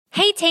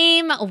Hey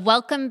team,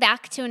 welcome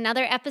back to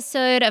another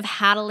episode of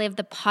How to Live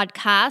the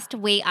podcast.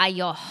 We are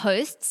your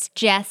hosts,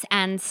 Jess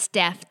and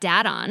Steph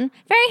Dadon.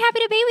 Very happy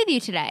to be with you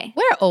today.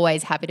 We're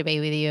always happy to be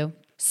with you.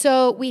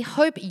 So we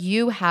hope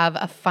you have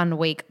a fun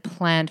week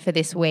planned for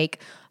this week.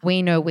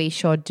 We know we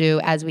sure do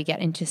as we get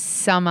into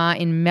summer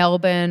in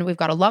Melbourne. We've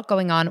got a lot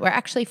going on. We're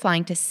actually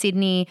flying to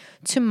Sydney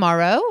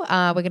tomorrow.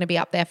 We're going to be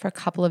up there for a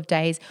couple of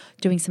days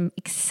doing some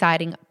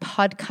exciting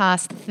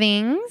podcast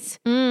things.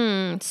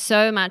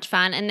 So much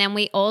fun. And then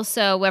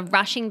we're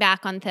rushing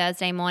back on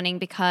Thursday morning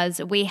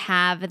because we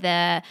have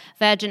the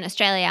Virgin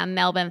Australia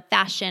Melbourne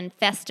Fashion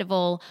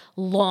Festival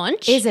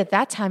launch. Is it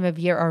that time of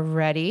year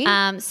already?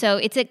 So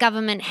it's at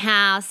Government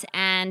House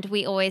and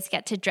we always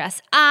get to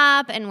dress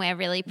up and wear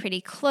really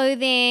pretty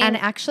clothing. And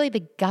actually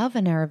the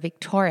Governor of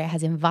Victoria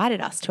has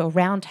invited us to a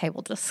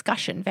roundtable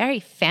discussion. Very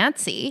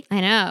fancy. I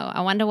know.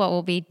 I wonder what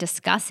we'll be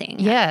discussing.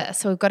 Yeah,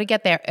 so we've got to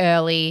get there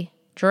early,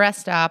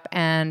 dressed up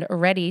and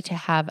ready to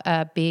have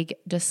a big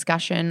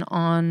discussion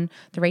on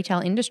the retail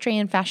industry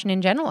and fashion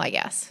in general, I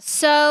guess.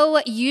 So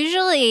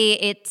usually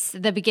it's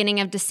the beginning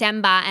of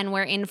December and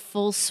we're in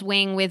full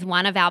swing with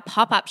one of our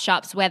pop-up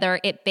shops, whether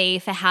it be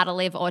for How to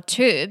Live or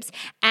Tubes.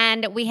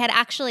 And we had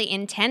actually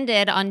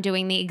intended on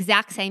doing the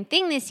exact same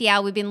thing this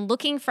year. We've been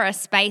looking for a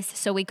space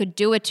so we could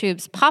do a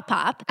Tubes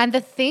pop-up. And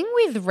the thing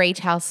with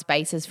retail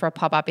spaces for a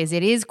pop-up is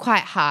it is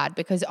quite hard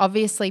because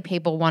obviously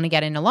people want to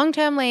get in a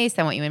long-term lease.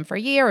 They want you in for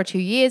a year or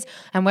 2 years.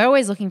 And we're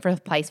always looking for a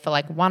place for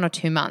like 1 or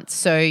 2 months.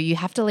 So you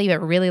have to leave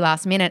it really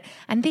last minute.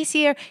 And this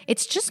year,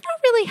 it's just not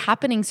really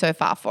happening so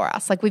far for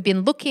us. Like we've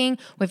been looking,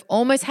 we've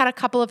almost had a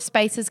couple of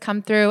spaces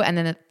come through and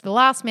then at the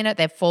last minute,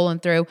 they've fallen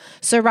through.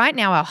 So right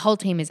now, our whole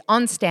team is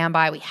on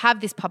standby. We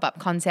have this pop-up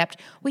concept.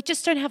 We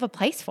just don't have a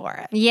place for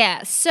it.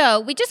 Yeah, so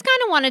we just kind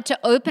of wanted to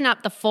open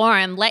up the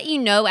forum, let you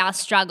know our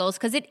struggles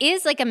because it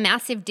is like a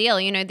massive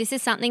deal. You know, this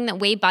is something that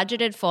we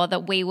budgeted for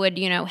that we would,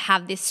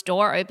 have this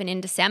store open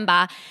in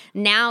December.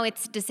 Now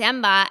it's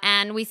December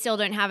and we still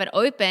don't have it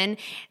open.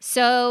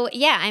 So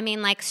yeah, I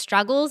mean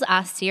struggles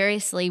are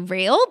seriously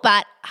real,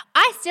 but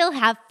I still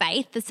have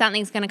faith that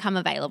something's going to come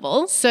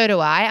available. So do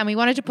I. And we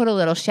wanted to put a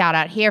little shout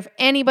out here. If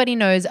anybody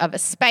knows of a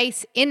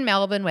space in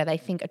Melbourne where they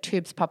think a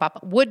Tubes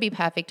pop-up would be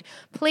perfect,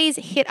 please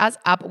hit us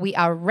up. We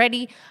are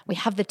ready. We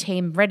have the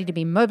team ready to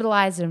be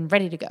mobilized and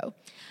ready to go.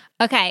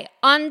 Okay,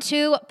 on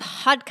to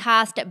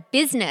podcast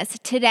business.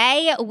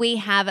 Today we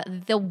have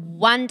the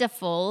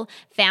wonderful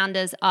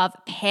founders of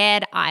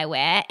Paired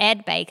Eyewear,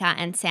 Ed Baker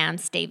and Sam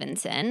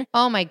Stevenson.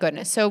 Oh my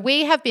goodness. So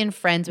we have been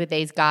friends with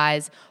these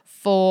guys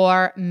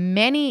for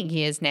many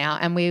years now,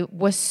 and we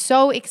were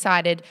so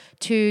excited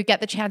to get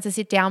the chance to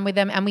sit down with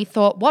them. And we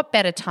thought, what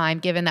better time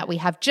given that we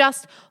have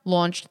just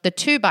launched the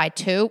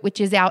 2x2,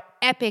 which is our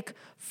epic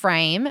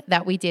frame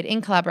that we did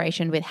in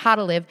collaboration with How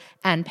to Live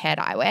and Paired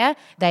Eyewear.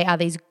 They are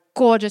these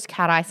gorgeous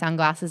cat eye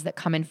sunglasses that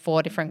come in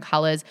 4 different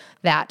colors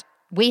that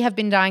we have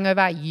been dying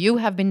over, you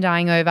have been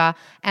dying over.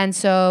 And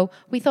so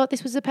we thought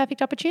this was the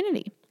perfect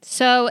opportunity.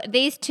 So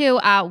these two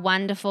are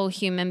wonderful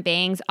human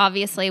beings.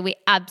 Obviously, we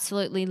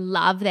absolutely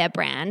love their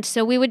brand.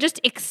 So we were just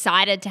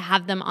excited to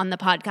have them on the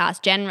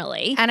podcast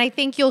generally. And I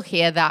think you'll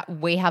hear that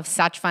we have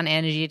such fun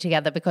energy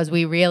together because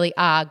we really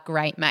are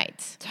great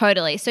mates.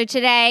 Totally. So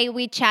today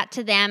we chat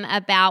to them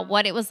about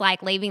what it was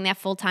like leaving their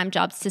full-time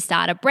jobs to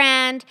start a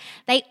brand.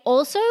 They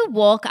also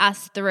walk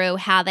us through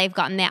how they've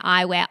gotten their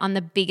eyewear on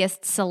the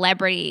biggest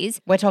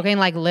celebrities. We're talking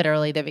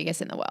literally the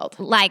biggest in the world.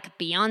 Like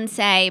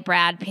Beyonce,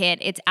 Brad Pitt.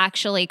 It's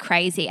actually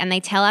crazy. And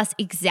they tell us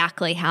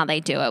exactly how they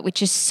do it,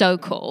 which is so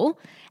cool.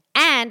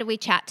 And we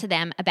chat to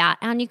them about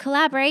our new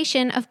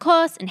collaboration, of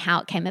course, and how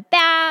it came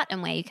about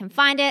and where you can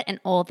find it and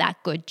all that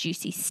good,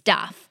 juicy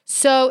stuff.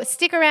 So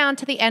stick around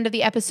to the end of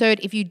the episode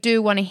if you do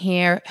want to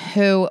hear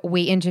who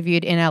we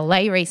interviewed in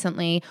LA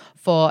recently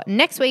for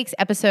next week's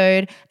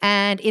episode.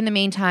 And in the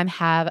meantime,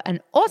 have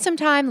an awesome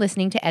time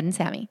listening to Ed and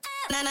Sammy.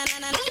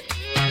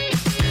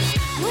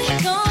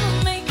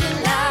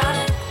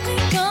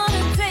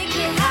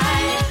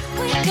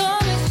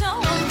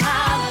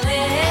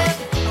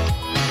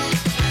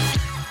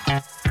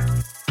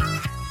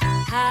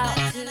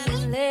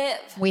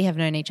 We have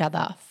known each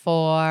other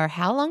for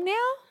how long now?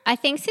 I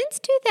think since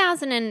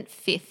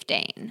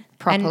 2015.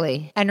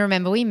 Properly. And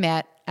remember, we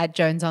met at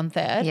Jones on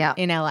 3rd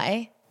in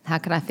LA. How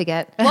could I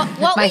forget?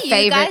 What were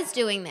you guys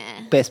doing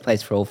there? Best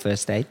place for all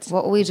first dates.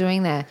 What were we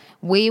doing there?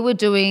 We were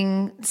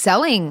doing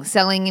selling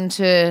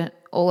into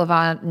all of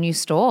our new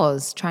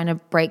stores, trying to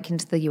break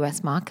into the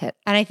US market.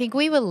 And I think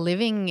we were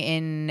living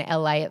in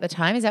LA at the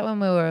time. Is that when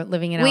we were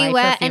living in LA? We were,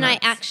 for a few and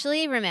months? I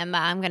actually remember,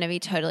 I'm going to be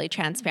totally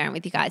transparent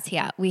with you guys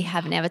here. We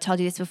have never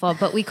told you this before,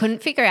 but we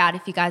couldn't figure out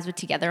if you guys were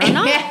together or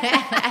not.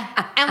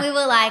 And we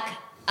were like,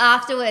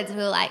 afterwards, we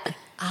were like,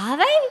 are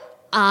they?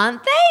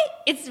 Aren't they?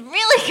 It's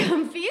really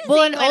confusing.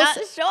 Well, and we're not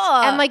sure.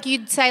 And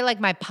you'd say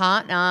my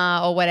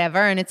partner or whatever,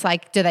 and it's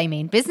do they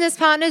mean business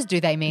partners?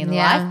 Do they mean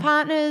life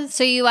partners?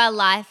 So you are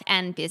life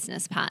and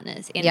business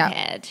partners in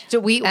Paired. So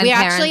we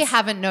actually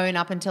haven't known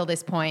up until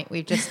this point.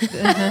 We've just we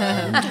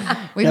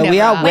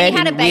are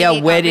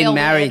wed in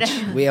marriage.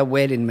 We are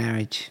wed in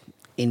marriage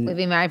We've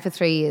been married for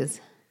 3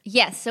 years.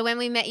 Yes. So when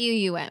we met you,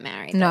 you weren't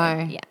married. No.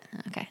 though. Yeah.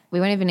 Okay. We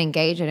weren't even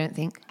engaged, I don't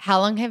think. How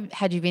long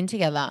had you been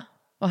together?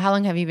 Or how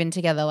long have you been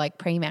together, like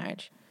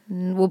pre-marriage?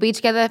 We'll be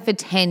together for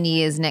 10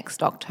 years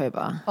next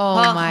October. Oh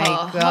my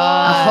God.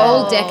 A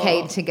whole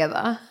decade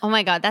together. Oh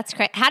my God, that's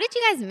great. How did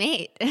you guys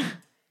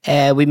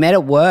meet? We met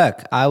at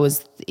work. I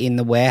was in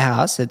the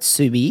warehouse at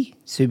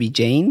Subi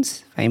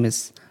Jeans,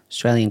 famous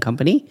Australian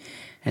company,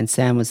 and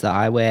Sam was the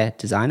eyewear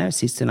designer,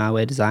 assistant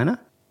eyewear designer.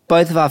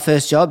 Both of our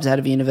first jobs out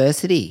of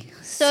university.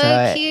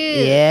 So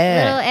cute.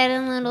 Yeah. Little Ed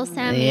and little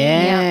Sammy.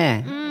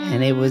 Yeah.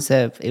 And it was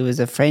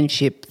a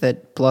friendship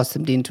that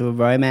blossomed into a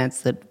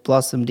romance that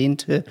blossomed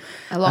into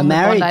Along a the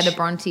marriage. Bondi to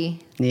Bronte.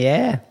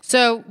 Yeah.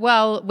 So,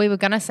 well, we were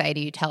going to say to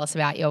you, tell us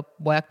about your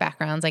work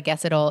backgrounds. I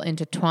guess it all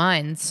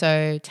intertwines.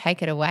 So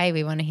take it away.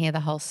 We want to hear the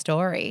whole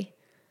story.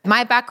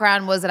 My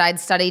background was that I'd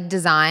studied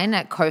design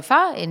at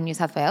COFA in New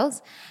South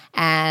Wales,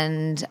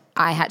 and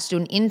I had to do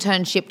an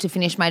internship to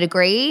finish my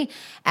degree,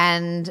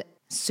 and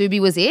Subi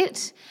was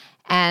it.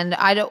 And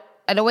I'd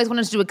always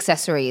wanted to do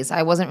accessories.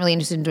 I wasn't really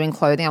interested in doing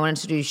clothing. I wanted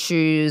to do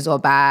shoes or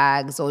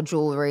bags or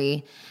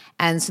jewelry.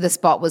 And so the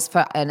spot was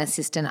for an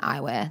assistant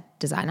eyewear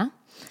designer.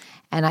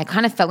 And I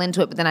kind of fell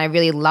into it, but then I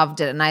really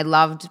loved it. And I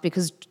loved,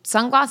 because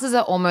sunglasses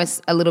are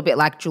almost a little bit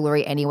like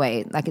jewelry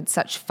anyway. Like, it's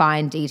such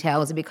fine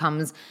details. It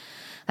becomes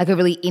like a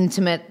really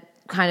intimate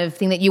kind of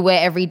thing that you wear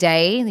every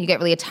day. You get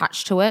really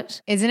attached to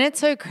it. Isn't it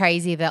so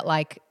crazy that,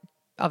 like,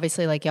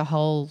 obviously, like, your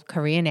whole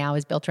career now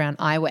is built around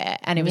eyewear,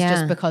 and it was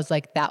just because,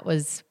 like, that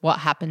was what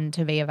happened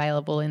to be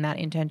available in that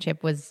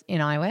internship was in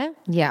eyewear?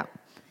 Yeah.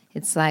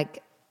 It's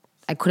like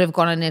I could have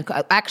gone on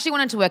I actually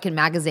wanted to work in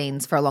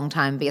magazines for a long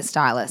time, be a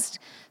stylist.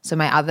 So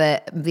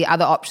the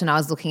other option I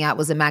was looking at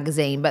was a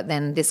magazine, but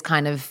then this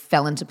kind of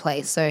fell into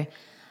place. So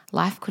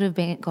life could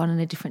have gone in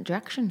a different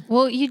direction.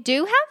 Well, you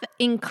do have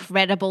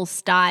incredible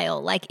style.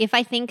 Like, if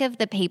I think of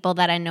the people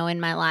that I know in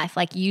my life,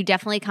 like, you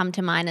definitely come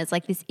to mind as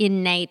like this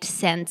innate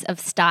sense of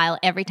style.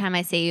 Every time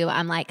I see you,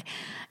 I'm like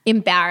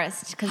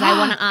embarrassed because I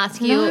want to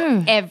ask you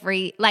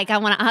I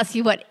want to ask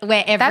you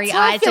where every That's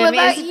how I feel item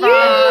about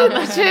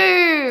is from.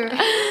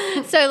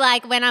 you too. So,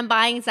 like, when I'm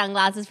buying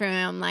sunglasses from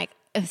him, I'm like,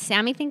 if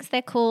Sammy thinks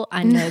they're cool,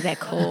 I know they're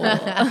cool.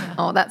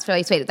 Oh, that's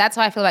really sweet. That's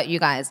how I feel about you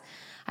guys.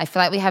 I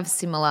feel like we have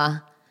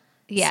similar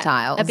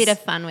styles. A bit of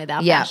fun with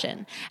our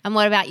fashion. And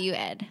what about you,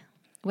 Ed?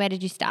 Where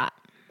did you start?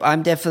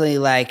 I'm definitely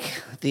like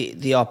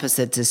the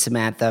opposite to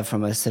Samantha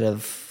from a sort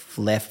of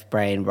left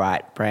brain,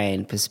 right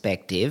brain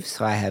perspective.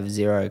 So I have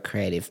zero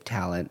creative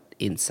talent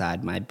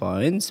inside my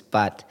bones,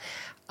 but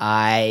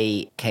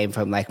I came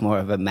from like more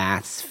of a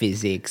maths,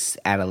 physics,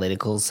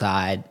 analytical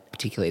side,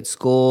 particularly at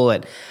school,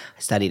 and I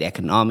studied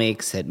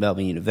economics at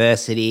Melbourne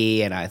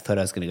University, and I thought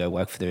I was going to go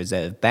work for the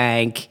Reserve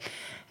Bank.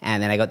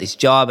 And then I got this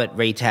job at a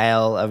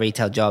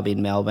retail job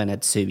in Melbourne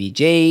at Subi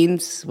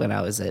Jeans when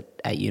I was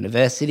at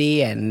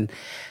university, and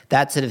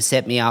that sort of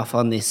set me off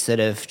on this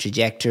sort of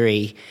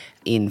trajectory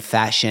in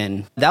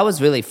fashion. That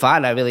was really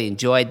fun. I really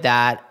enjoyed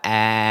that,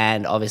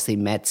 and obviously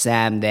met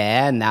Sam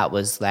there, and that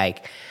was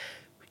like,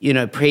 you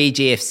know,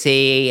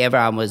 pre-GFC,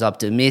 everyone was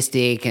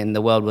optimistic and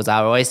the world was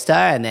our oyster,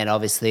 and then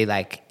obviously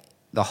like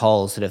the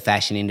whole sort of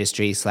fashion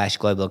industry /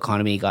 global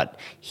economy got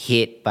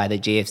hit by the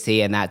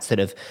GFC, and that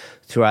sort of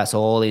threw us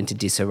all into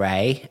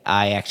disarray.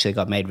 I actually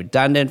got made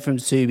redundant from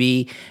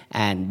Subi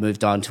and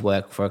moved on to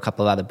work for a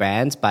couple of other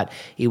brands. But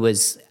it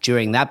was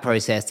during that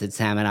process that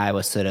Sam and I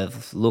were sort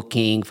of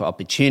looking for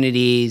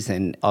opportunities,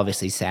 and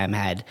obviously Sam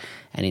had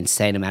an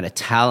insane amount of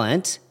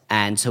talent.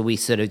 And so we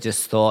sort of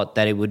just thought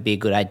that it would be a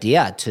good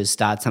idea to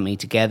start something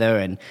together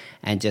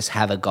and just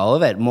have a go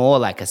of it, more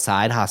like a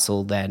side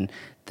hustle than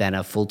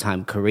a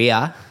full-time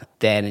career.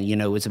 Then, you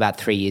know, it was about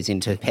 3 years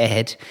into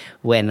Paired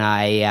when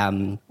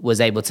I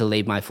was able to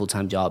leave my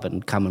full-time job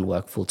and come and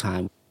work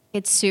full-time.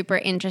 It's super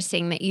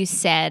interesting that you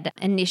said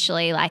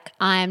initially, like,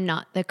 I'm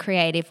not the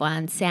creative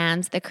one,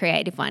 Sam's the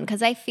creative one,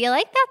 because I feel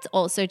like that's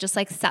also just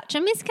like such a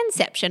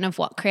misconception of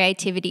what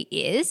creativity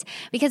is.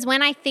 Because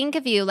when I think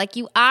of you, like,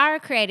 you are a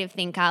creative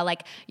thinker,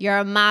 like, you're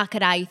a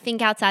marketer, you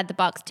think outside the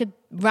box. To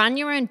run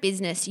your own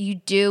business, you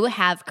do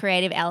have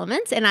creative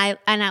elements. And I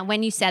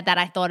when you said that,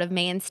 I thought of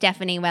me and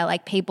Stephanie, where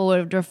like people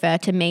would refer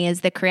to me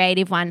as the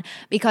creative one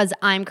because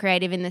I'm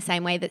creative in the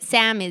same way that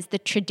Sam is the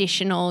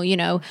traditional, you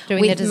know,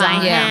 doing with the my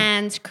design.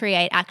 hands,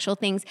 create actual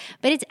things.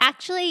 But it's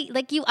actually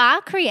like you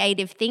are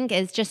creative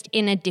thinkers, just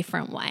in a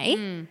different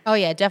way. Oh,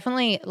 yeah,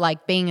 definitely.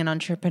 Like, being an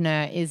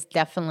entrepreneur is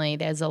definitely,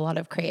 there's a lot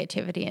of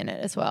creativity in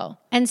it as well.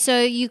 And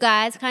so you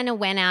guys kind of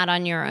went out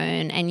on your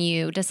own and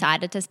you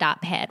decided to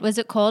start Paired. Was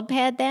it called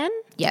Paired then?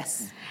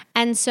 Yes.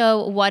 And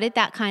so what did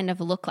that kind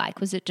of look like?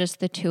 Was it just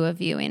the two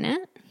of you in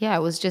it? Yeah,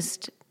 it was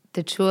just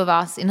the two of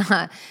us in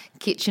our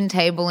kitchen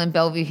table in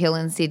Bellevue Hill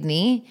in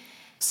Sydney,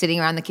 sitting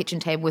around the kitchen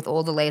table with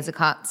all the laser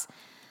cuts,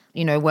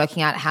 you know,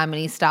 working out how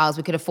many styles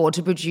we could afford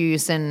to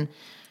produce and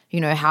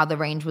how the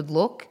range would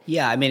look.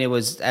 Yeah, I mean, it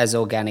was as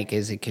organic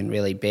as it can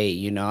really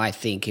be. I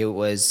think it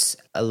was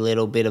a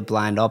little bit of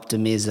blind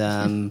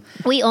optimism.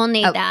 We all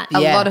need that. A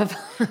lot of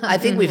I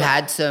think we've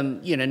had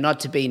some, not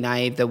to be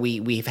naive, that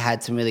we've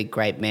had some really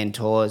great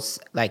mentors,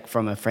 like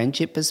from a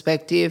friendship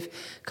perspective.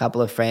 A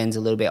couple of friends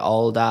a little bit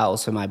older,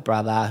 also my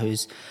brother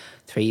who's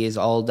 3 years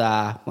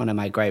older, one of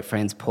my great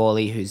friends,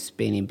 Paulie, who's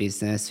been in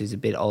business, who's a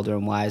bit older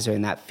and wiser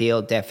in that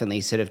field,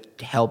 definitely sort of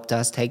helped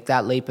us take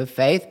that leap of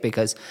faith,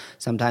 because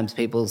sometimes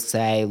people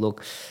say,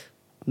 look,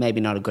 maybe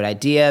not a good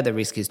idea, the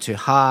risk is too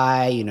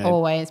high.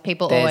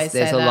 People always say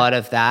there's that. a lot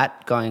of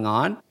that going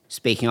on.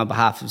 Speaking on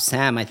behalf of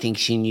Sam, I think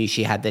she knew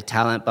she had the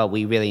talent, but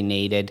we really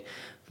needed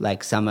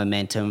like some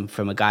momentum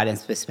from a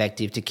guidance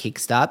perspective to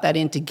kickstart that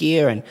into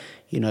gear and,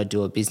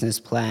 do a business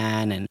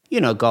plan and,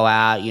 go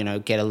out,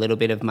 get a little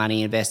bit of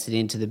money invested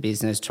into the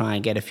business, try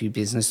and get a few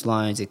business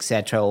loans,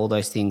 etc. All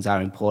those things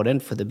are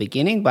important for the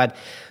beginning. But,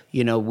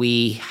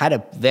 we had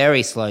a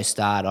very slow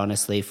start,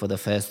 honestly, for the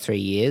first 3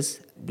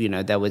 years.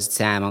 There was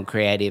Sam on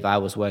creative. I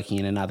was working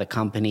in another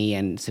company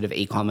and sort of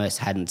e-commerce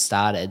hadn't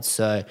started.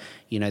 So,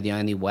 the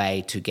only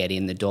way to get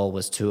in the door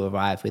was to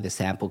arrive with a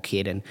sample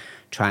kit and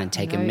try and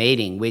take a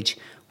meeting, which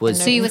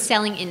was... So you were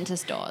selling into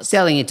stores?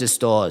 Selling into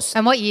stores.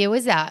 And what year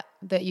was that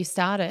you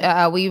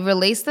started? We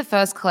released the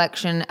first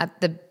collection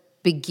at the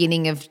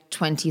beginning of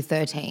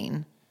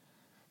 2013.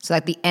 So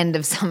like the end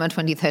of summer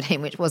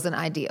 2013, which wasn't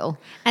ideal.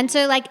 And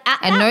so like...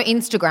 no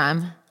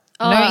Instagram.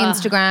 No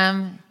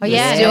Instagram. Oh,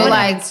 yeah. Still No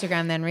like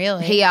Instagram then,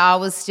 really. PR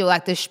was still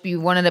like you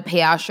wanted a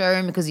PR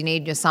showroom because you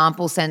need your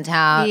sample sent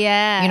out.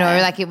 Yeah.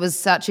 Like it was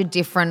such a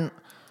different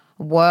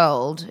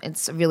world.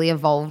 It's really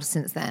evolved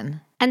since then.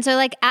 And so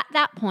like at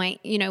that point,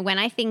 when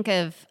I think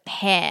of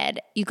Paired,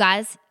 you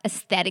guys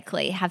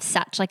aesthetically have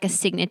such like a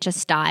signature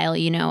style,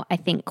 I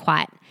think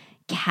quite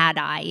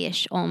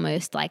cat-eye-ish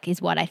almost like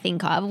is what I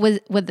think of.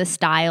 Were the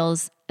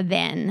styles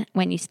then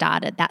when you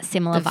started that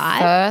similar vibe?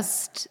 The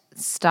first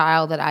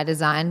style that I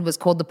designed was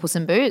called the Puss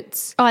in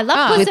Boots. Oh, I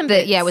love Puss in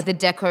Boots. Yeah, with the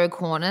deco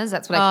corners.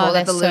 That's what I call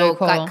it. The so little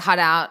cool. like cut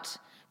out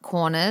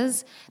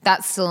corners.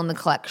 That's still in the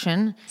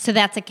collection. So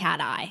that's a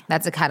cat eye.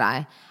 That's a cat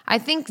eye. I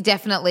think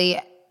definitely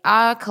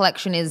our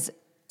collection is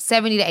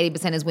 70 to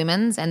 80% is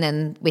women's, and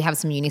then we have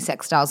some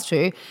unisex styles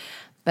too.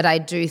 But I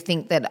do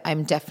think that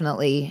I'm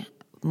definitely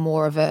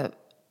more of a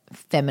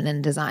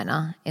feminine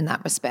designer in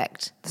that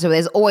respect. So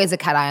there's always a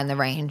cat eye on the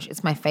range.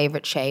 It's my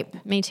favorite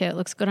shape. Me too. It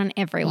looks good on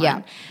everyone.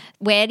 Yeah.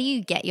 Where do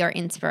you get your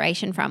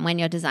inspiration from when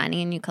you're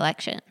designing a new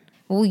collection?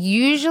 Well,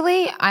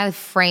 usually I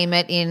frame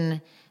it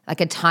in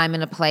like a time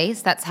and a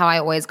place. That's how I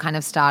always kind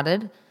of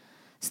started.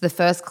 So the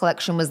first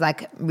collection was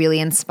like really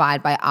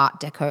inspired by Art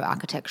Deco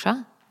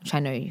architecture, which I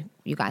know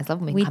you guys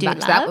love. We can come back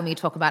to that when we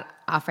talk about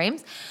our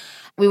frames.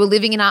 We were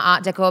living in our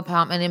Art Deco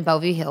apartment in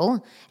Bellevue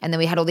Hill, and then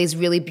we had all these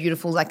really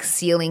beautiful like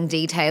ceiling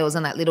details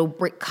and like little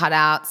brick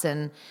cutouts,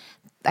 and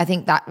I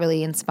think that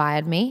really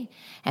inspired me.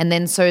 And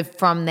then so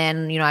from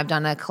then, I've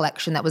done a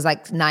collection that was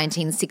like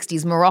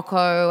 1960s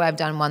Morocco. I've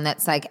done one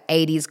that's like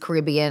 80s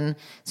Caribbean.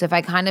 So if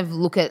I kind of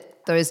look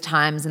at those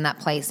times and that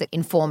place, it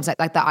informs like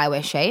the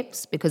eyewear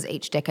shapes, because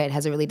each decade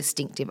has a really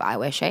distinctive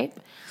eyewear shape.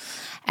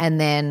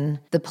 And then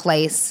the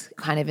place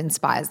kind of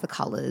inspires the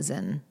colours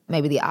and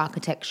maybe the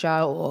architecture,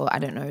 or I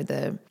don't know,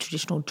 the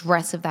traditional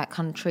dress of that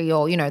country,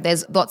 or,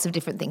 there's lots of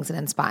different things that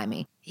inspire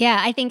me. Yeah,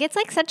 I think it's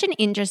like such an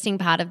interesting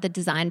part of the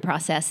design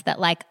process that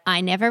like I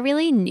never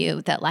really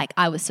knew that like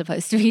I was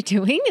supposed to be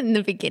doing in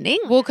the beginning.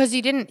 Well, because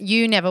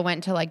you never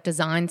went to like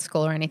design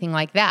school or anything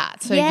like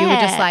that. So you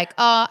were just like,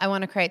 oh, I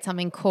want to create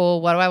something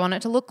cool. What do I want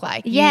it to look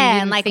like?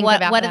 Yeah, and like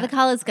what are the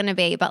colors going to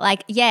be? But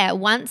like, yeah,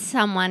 once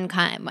someone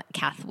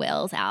Kath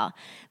Wills, our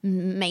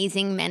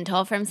amazing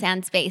mentor from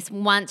Soundspace,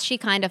 once she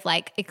kind of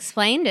like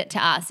explained it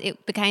to us,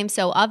 it became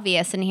so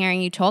obvious. And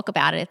hearing you talk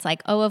about it, it's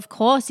like, oh, of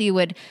course you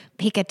would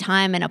pick a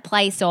time and a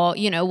place, or,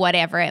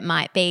 whatever it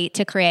might be,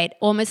 to create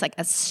almost like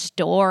a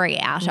story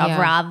out of,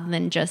 rather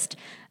than just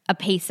a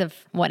piece of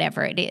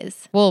whatever it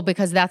is. Well,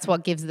 because that's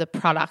what gives the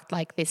product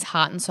like this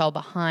heart and soul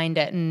behind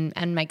it,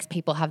 and makes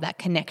people have that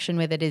connection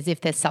with it, as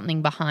if there's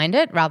something behind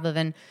it, rather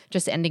than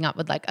just ending up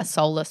with like a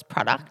soulless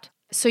product.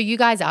 So you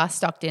guys are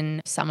stocked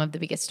in some of the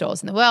biggest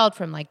stores in the world,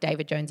 from like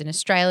David Jones in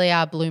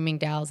Australia,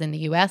 Bloomingdale's in the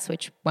US,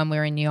 which when we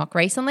were in New York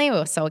recently, we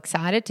were so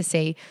excited to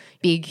see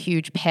big,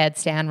 huge Paired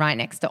stand right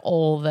next to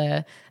all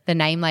the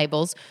name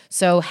labels.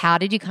 So how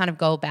did you kind of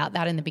go about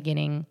that in the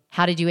beginning?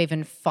 How did you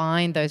even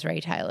find those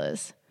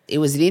retailers? It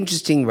was an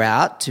interesting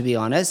route, to be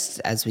honest.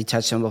 As we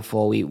touched on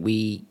before,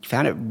 we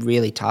found it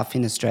really tough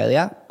in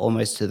Australia,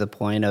 almost to the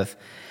point of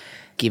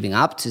giving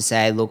up, to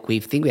say, look,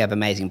 we think we have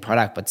amazing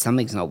product, but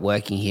something's not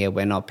working here.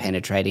 We're not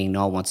penetrating.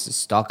 No one wants to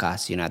stock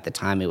us. At the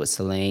time it was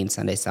Celine,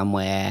 Sunday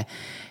Somewhere.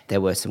 There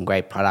were some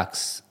great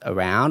products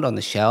around on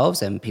the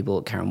shelves, and people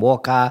at Karen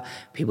Walker,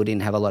 people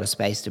didn't have a lot of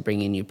space to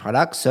bring in new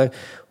products. So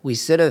we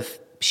sort of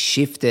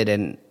shifted,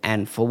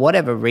 and for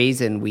whatever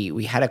reason,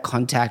 we had a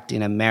contact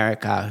in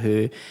America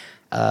who,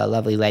 a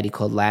lovely lady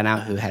called Lana,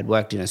 who had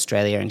worked in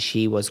Australia, and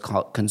she was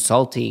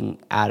consulting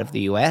out of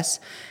the US,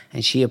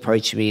 and she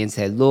approached me and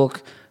said,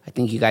 look, I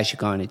think you guys should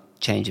go in a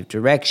change of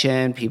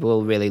direction.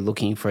 People are really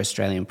looking for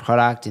Australian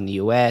product in the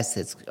US.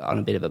 It's on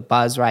a bit of a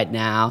buzz right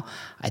now.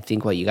 I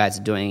think what you guys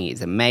are doing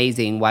is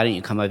amazing. Why don't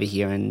you come over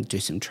here and do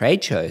some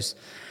trade shows?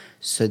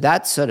 So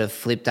that sort of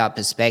flipped our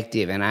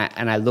perspective. And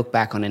I look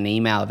back on an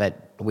email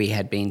that we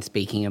had been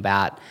speaking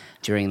about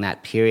during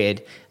that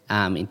period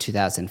in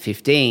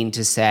 2015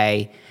 to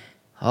say,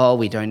 oh,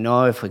 we don't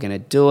know if we're going to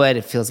do it.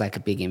 It feels like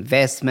a big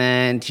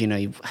investment. You know,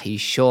 are you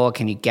sure?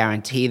 Can you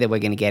guarantee that we're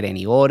going to get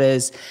any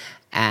orders?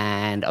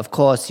 And of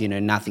course, you know,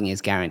 nothing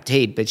is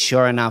guaranteed. But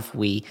sure enough,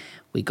 we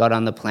got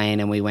on the plane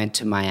and we went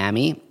to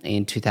Miami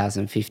in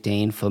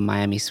 2015 for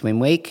Miami Swim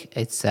Week.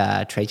 It's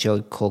a trade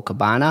show called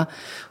Cabana,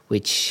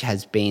 which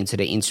has been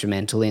sort of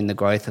instrumental in the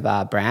growth of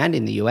our brand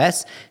in the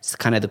US. It's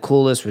kind of the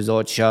coolest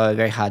resort show,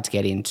 very hard to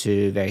get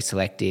into, very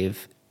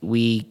selective.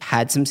 We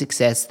had some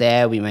success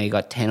there. We maybe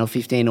got 10 or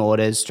 15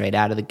 orders straight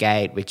out of the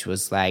gate, which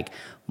was like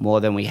more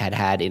than we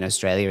had in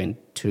Australia in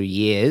 2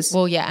 years.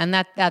 Well, yeah, and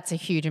that's a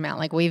huge amount.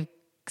 Like we've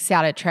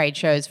sat at trade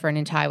shows for an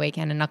entire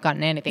weekend and not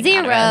gotten anything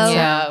out of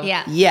it.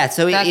 Yeah. Yeah,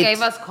 so That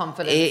gave us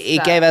confidence.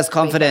 It gave us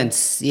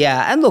confidence,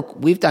 yeah. And look,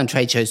 we've done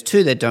trade shows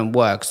too that don't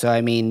work. So,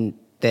 I mean,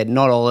 that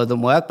not all of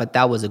them work, but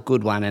that was a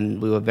good one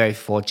and we were very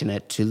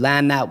fortunate to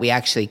land that. We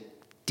actually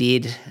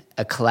did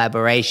a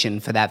collaboration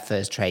for that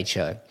first trade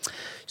show.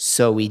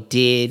 So we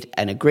did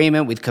an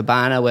agreement with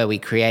Cabana where we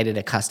created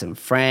a custom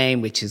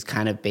frame, which has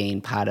kind of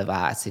been part of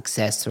our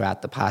success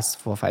throughout the past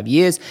 4 or 5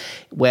 years,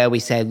 where we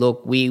say,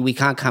 look, we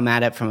can't come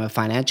at it from a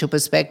financial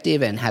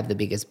perspective and have the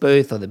biggest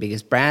booth or the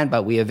biggest brand,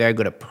 but we are very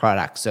good at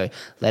product. So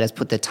let us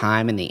put the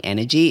time and the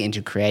energy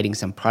into creating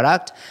some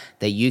product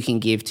that you can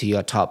give to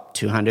your top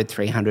 200,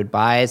 300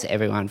 buyers,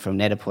 everyone from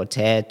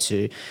Net-a-Porter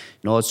to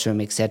Nordstrom,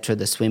 etc.,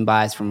 the swim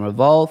buyers from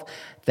Revolve.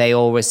 They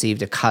all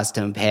received a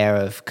custom pair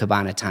of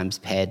Cabana Times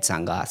Paired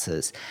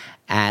sunglasses.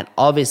 And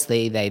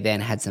obviously they then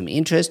had some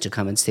interest to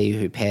come and see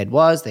who Paired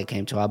was. They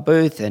came to our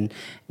booth and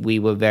we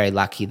were very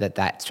lucky that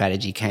that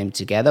strategy came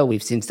together.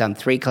 We've since done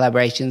 3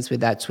 collaborations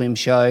with that swim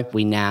show.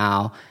 We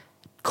now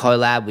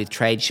collab with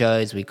trade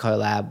shows, we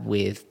collab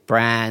with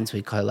brands,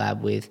 we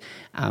collab with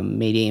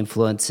media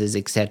influencers,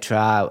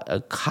 etc.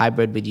 A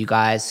hybrid with you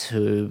guys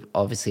who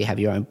obviously have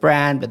your own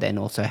brand, but then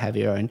also have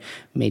your own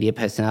media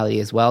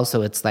personality as well.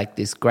 So it's like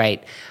this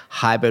great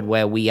hybrid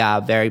where we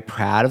are very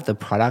proud of the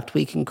product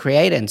we can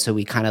create, and so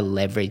we kind of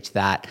leverage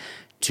that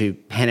to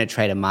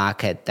penetrate a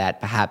market that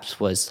perhaps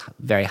was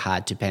very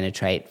hard to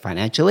penetrate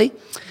financially.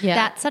 Yeah.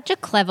 That's such a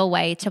clever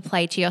way to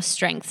play to your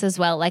strengths as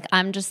well. Like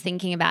I'm just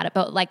thinking about it,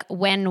 but like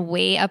when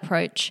we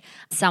approach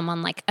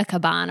someone like a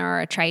Cabana or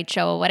a trade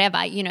show or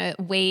whatever, you know,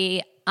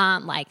 we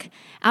aren't like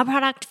our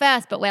product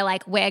first, but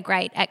we're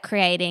great at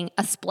creating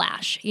a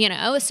splash, you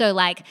know? So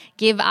like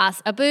give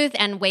us a booth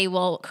and we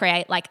will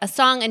create like a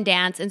song and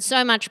dance and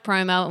so much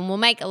promo and we'll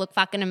make it look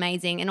fucking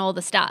amazing and all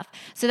the stuff.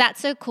 So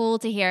that's so cool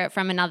to hear it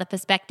from another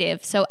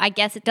perspective. So I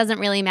guess it doesn't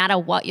really matter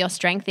what your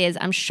strength is.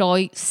 I'm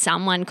sure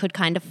someone could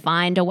kind of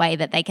find a way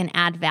that they can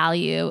add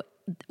value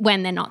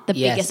when they're not the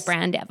biggest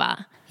brand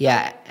ever.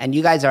 Yeah, and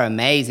you guys are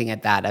amazing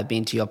at that. I've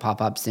been to your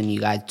pop-ups and you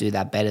guys do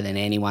that better than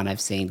anyone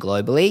I've seen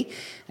globally.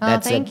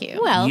 That's thank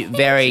you. Well, thank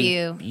very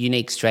you.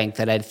 Unique strength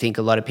that I think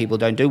a lot of people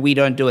don't do. We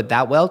don't do it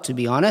that well, to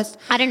be honest.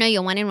 I don't know,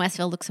 your one in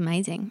Westfield looks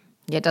amazing.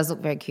 Yeah, it does look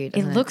very cute, It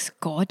doesn't it? looks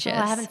gorgeous.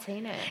 Oh, I haven't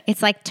seen it.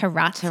 It's like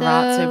terrazzo.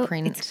 Terrazzo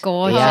print. It's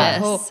gorgeous. Yeah.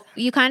 Cool.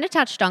 You kind of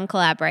touched on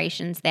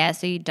collaborations there.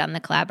 So you've done the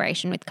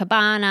collaboration with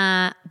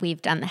Cabana.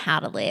 We've done the How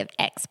to Live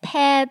X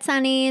Paired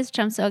Sunnies, which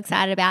I'm so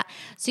excited about.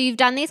 So you've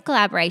done these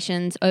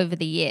collaborations over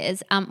the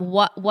years.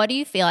 What do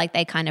you feel like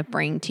they kind of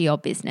bring to your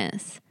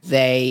business?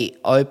 They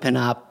open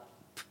up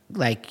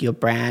like your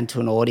brand to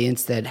an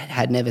audience that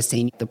had never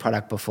seen the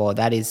product before.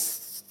 That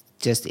is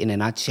just in a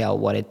nutshell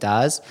what it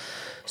does.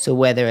 So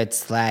whether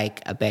it's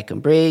like a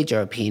Beckham Bridge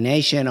or a P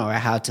Nation or a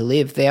How to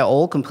Live, they're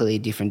all completely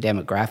different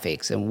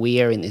demographics. And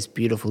we are in this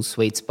beautiful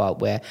sweet spot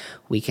where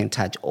we can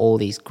touch all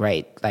these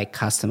great like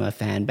customer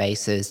fan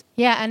bases.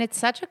 Yeah, and it's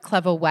such a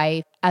clever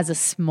way as a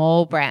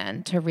small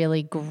brand to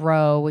really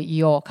grow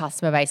your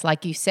customer base.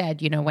 Like you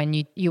said, you know,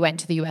 when you went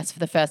to the US for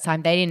the first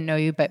time, they didn't know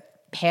you, but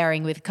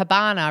pairing with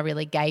Cabana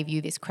really gave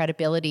you this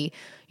credibility.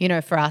 You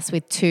know, for us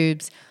with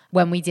Tubes,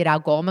 when we did our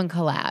Gorman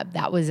collab,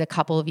 that was a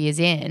couple of years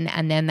in,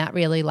 and then that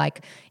really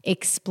like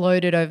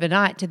exploded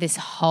overnight to this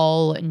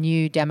whole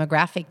new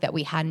demographic that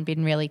we hadn't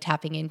been really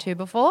tapping into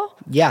before.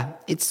 Yeah,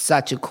 it's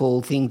such a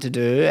cool thing to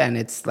do, and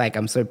it's like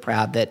I'm so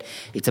proud that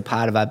it's a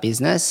part of our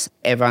business.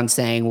 Everyone's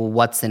saying, well,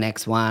 what's the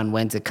next one?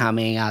 When's it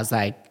coming? I was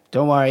like,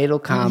 don't worry, it'll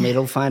come,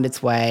 it'll find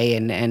its way,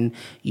 and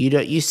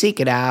you seek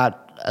it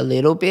out a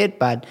little bit,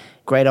 but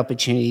great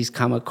opportunities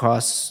come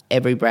across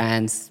every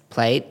brand's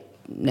plate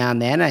now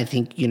and then. I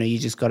think, you know, you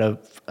just got to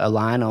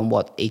align on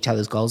what each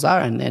other's goals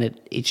are, and then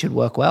it should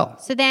work well.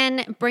 So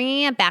then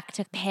bringing it back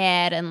to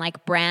Paired and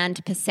like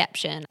brand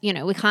perception, you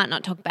know, we can't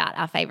not talk about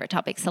our favorite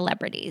topic,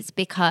 celebrities,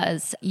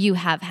 because you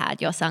have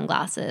had your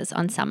sunglasses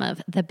on some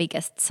of the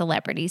biggest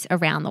celebrities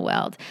around the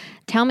world.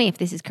 Tell me if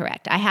this is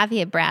correct. I have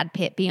here Brad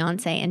Pitt,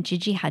 Beyonce and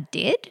Gigi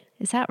Hadid.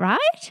 Is that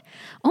right?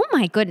 Oh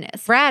my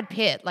goodness. Brad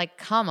Pitt, like,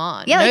 come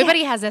on. Yeah,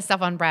 Nobody has their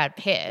stuff on Brad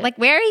Pitt. Like,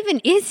 where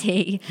even is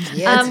he?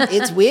 Yeah,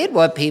 it's weird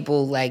what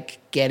people like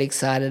get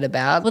excited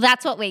about. Well,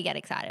 that's what we get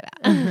excited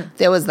about.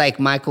 There was like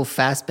Michael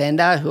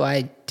Fassbender, who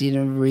I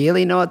didn't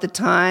really know at the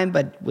time,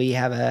 but we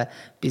have a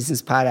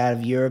business partner out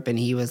of Europe, and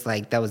he was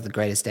like, that was the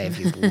greatest day of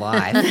his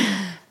life.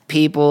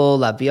 People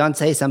love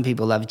Beyonce. Some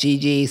people love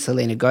Gigi.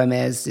 Selena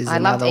Gomez is I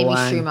another loved Amy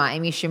one. Schumer.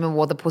 Amy Schumer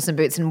wore the Puss in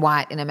Boots in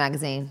white in a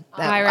magazine.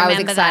 I was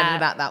remember excited that.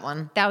 about that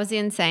one. That was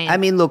insane. I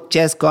mean, look,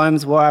 Jess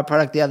Gomes wore our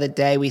product the other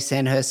day. We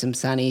sent her some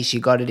sunnies.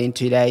 She got it in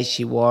 2 days.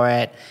 She wore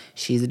it.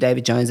 She's a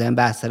David Jones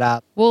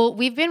ambassador. Well,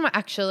 we've been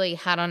actually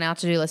had on our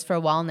to-do list for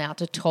a while now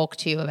to talk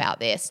to you about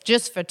this,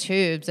 just for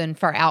Tubes and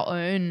for our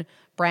own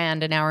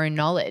brand and our own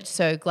knowledge.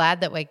 So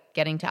glad that we're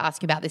getting to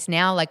ask you about this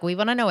now. Like, we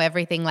want to know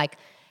everything, like,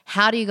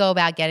 how do you go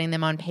about getting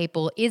them on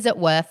people? Is it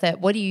worth it?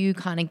 What do you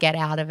kind of get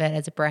out of it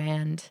as a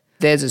brand?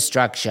 There's a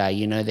structure,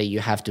 that you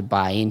have to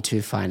buy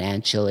into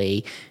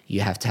financially.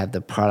 You have to have the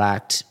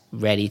product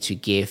ready to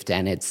gift,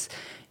 and it's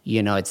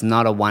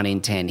not a 1 in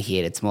 10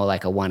 hit. It's more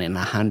like a 1 in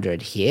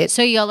 100 hit.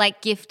 so you're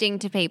like gifting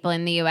to people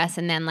in the US,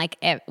 and then like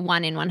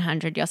 1 in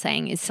 100 you're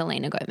saying is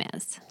Selena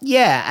Gomez.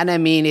 Yeah, and I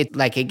mean,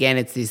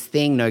 it's this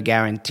thing, no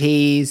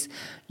guarantees.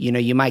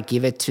 You might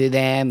give it to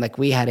them. Like,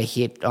 we had a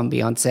hit on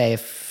Beyonce a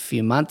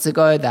few months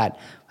ago that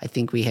I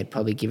think we had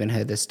probably given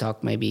her the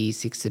stock maybe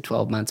 6 to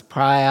 12 months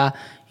prior.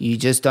 You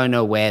just don't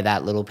know where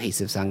that little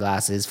piece of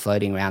sunglasses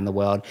floating around the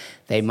world.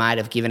 They might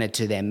have given it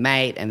to their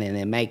mate, and then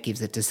their mate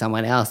gives it to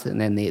someone else, and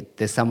then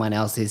the someone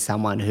else is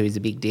someone who's a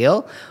big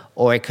deal.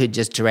 Or it could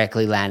just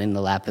directly land in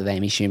the lap of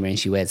Amy Schumer and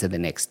she wears it the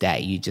next day.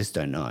 You just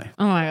don't know.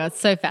 Oh my God,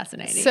 so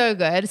fascinating. So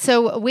good.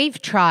 So we've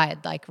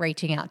tried like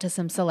reaching out to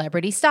some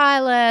celebrity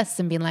stylists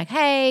and being like,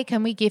 hey,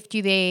 can we gift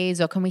you these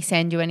or can we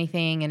send you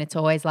anything? And it's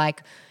always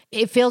like,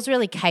 it feels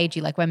really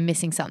cagey, like we're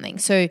missing something.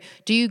 So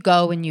do you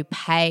go and you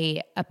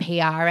pay a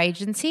PR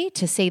agency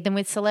to see them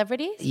with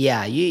celebrities?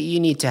 Yeah, you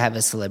need to have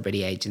a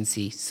celebrity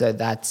agency. So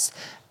that's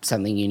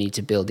something you need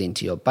to build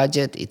into your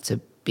budget. It's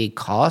a big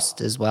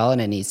cost as well, and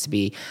it needs to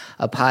be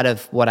a part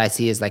of what I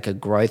see as like a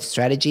growth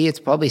strategy. It's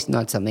probably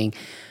not something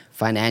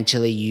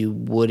financially you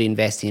would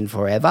invest in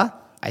forever.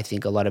 I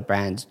think a lot of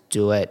brands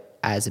do it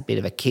as a bit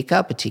of a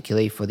kicker,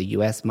 particularly for the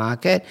US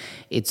market.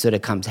 It sort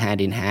of comes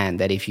hand in hand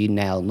that if you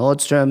nail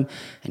Nordstrom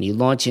and you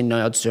launch in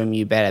Nordstrom,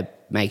 you better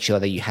make sure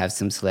that you have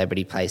some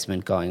celebrity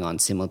placement going on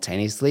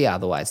simultaneously.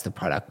 Otherwise, the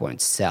product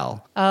won't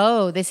sell.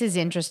 Oh, this is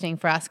interesting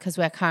for us because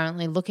we're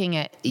currently looking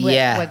at,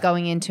 we're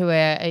going into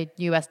a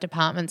US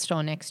department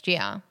store next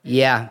year.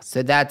 Yeah.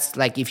 So that's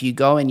like if you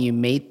go and you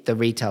meet the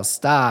retail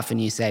staff and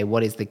you say,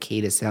 what is the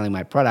key to selling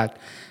my product?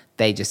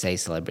 They just say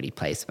celebrity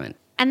placement.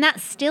 And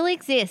that still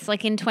exists,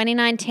 like in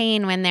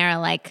 2019 when there are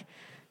like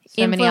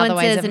So many other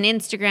ways influencers and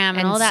Instagram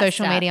and all that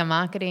social stuff. media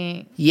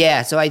marketing.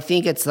 Yeah. So I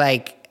think it's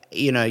like,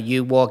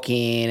 you walk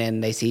in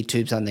and they see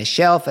Tubes on their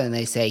shelf and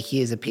they say,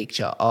 here's a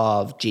picture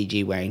of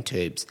Gigi wearing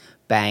Tubes.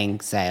 Bang,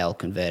 sale,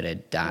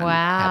 converted, done. Wow.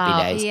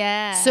 Happy days.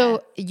 Yeah.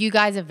 So you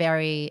guys are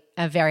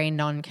a very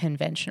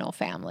non-conventional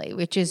family,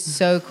 which is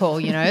so cool,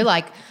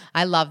 like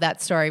I love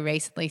that story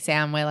recently,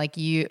 Sam, where like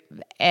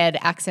Ed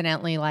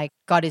accidentally like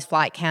got his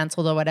flight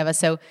cancelled or whatever.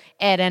 So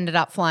Ed ended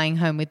up flying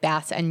home with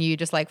Bass and you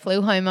just like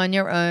flew home on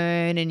your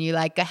own and you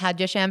like had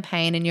your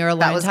champagne and your alone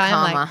That was time.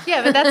 karma. Like,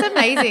 yeah, but that's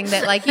amazing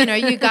that like,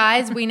 you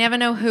guys, we never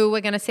know who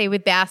we're going to see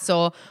with Bass,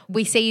 or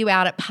we see you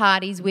out at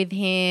parties with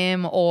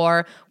him,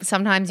 or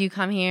sometimes you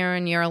come here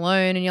and you're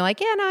alone and you're like,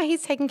 yeah, no,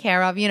 he's taken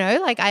care of,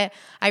 like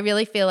I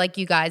really feel like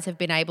you guys have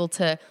been able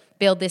to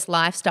build this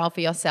lifestyle for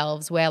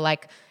yourselves where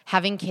like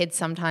having kids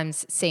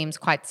sometimes seems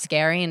quite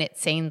scary and it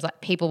seems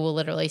like people will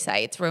literally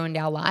say it's ruined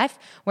our life.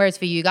 Whereas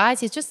for you guys,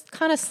 he's just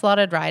kind of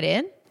slotted right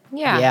in.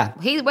 Yeah.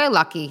 We're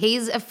lucky.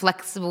 He's a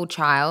flexible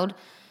child,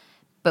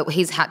 but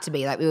he's had to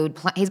be. Like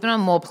he's been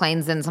on more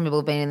planes than some people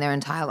have been in their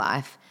entire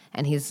life,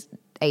 and he's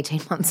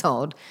 18 months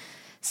old.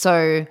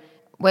 So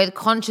we're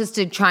conscious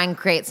to try and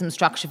create some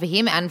structure for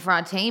him and for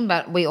our team,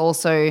 but we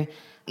also,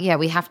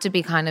 we have to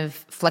be kind of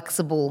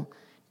flexible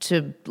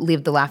to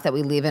live the life that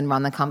we live and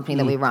run the company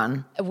that we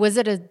run. Was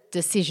it a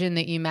decision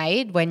that you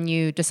made when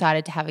you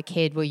decided to have a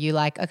kid? Were you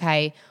like,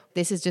 okay,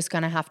 this is just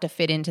going to have to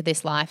fit into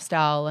this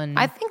lifestyle? And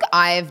I think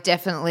I've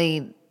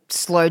definitely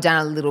slowed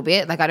down a little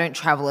bit. Like I don't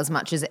travel as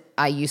much as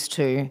I used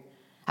to.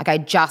 Like I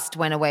just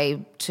went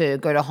away to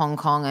go to Hong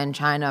Kong and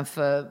China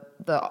for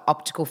the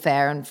optical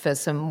fair and for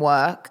some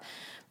work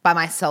by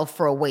myself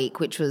for a week,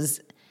 which was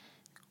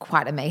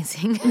quite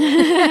amazing.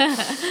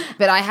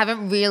 But I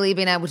haven't really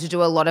been able to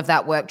do a lot of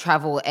that work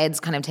travel. Ed's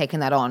kind of taken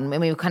that on,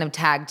 and we were kind of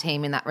tag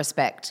team in that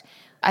respect.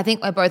 I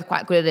think we're both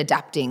quite good at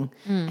adapting,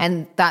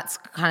 and that's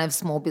kind of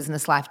small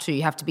business life too.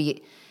 You have to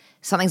be,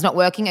 something's not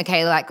working,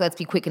 okay, like let's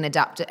be quick and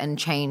adapt it and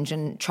change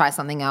and try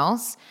something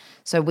else.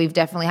 So we've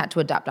definitely had to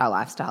adapt our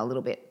lifestyle a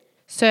little bit.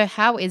 So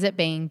how is it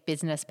being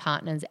business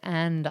partners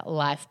and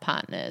life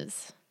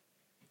partners?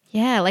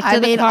 Yeah, like do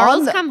the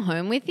Corals come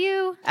home with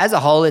you? As a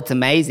whole, it's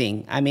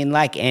amazing. I mean,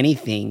 like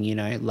anything,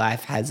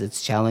 life has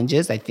its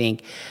challenges. I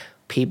think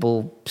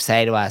people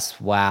say to us,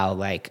 wow,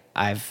 like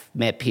I've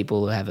met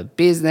people who have a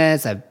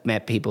business, I've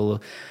met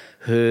people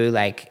who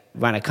like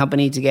run a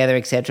company together,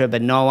 etc.,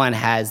 but no one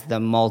has the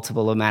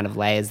multiple amount of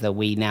layers that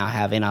we now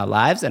have in our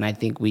lives. And I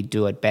think we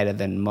do it better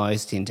than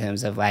most in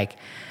terms of like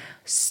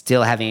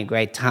still having a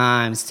great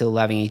time, still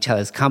loving each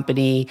other's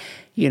company.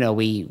 You know,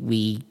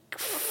 we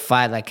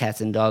fight like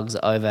cats and dogs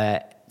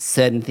over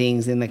certain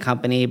things in the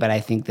company, but I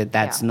think that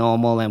that's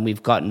normal, and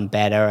we've gotten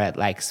better at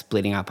like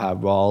splitting up our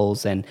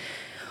roles, and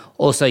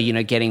also, you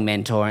know, getting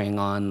mentoring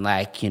on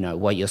like, you know,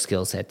 what your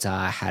skill sets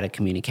are, how to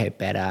communicate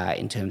better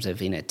in terms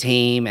of in a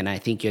team. And I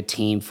think your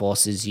team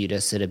forces you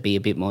to sort of be a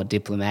bit more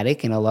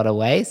diplomatic in a lot of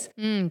ways.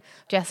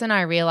 Jess and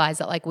I realized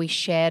that like we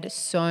shared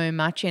so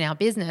much in our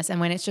business, and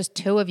when it's just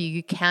two of you,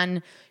 you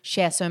can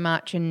share so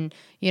much. And,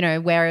 you know,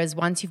 whereas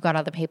once you've got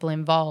other people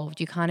involved,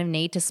 you kind of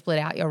need to split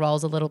out your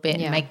roles a little bit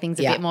and make things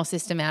a bit more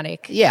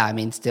systematic. Yeah, I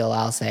mean, still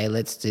I'll say,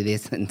 let's do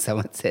this. And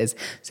someone says,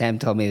 Sam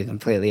told me the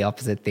completely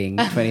opposite thing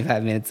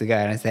 25 minutes ago.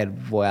 And I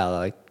said,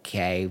 well,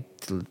 okay,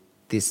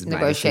 this is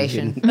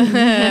Negotiation. my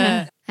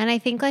decision. And I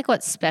think like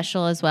what's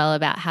special as well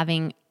about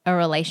having a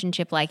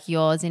relationship like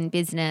yours in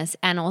business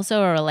and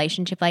also a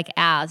relationship like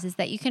ours is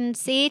that you can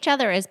see each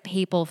other as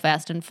people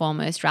first and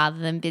foremost rather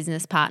than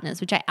business partners,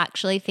 which I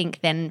actually think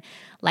then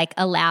like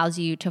allows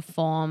you to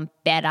form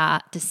better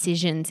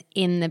decisions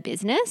in the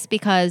business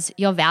because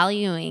you're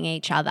valuing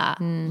each other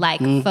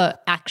for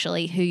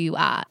actually who you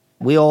are.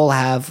 We all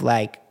have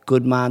like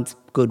good months,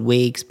 good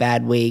weeks,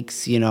 bad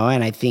weeks, you know,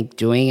 and I think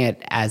doing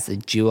it as a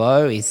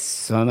duo is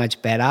so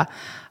much better.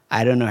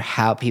 I don't know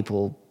how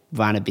people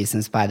run a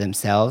business by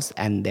themselves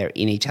and they're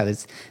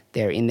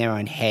in their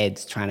own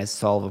heads trying to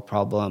solve a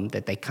problem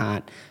that they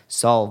can't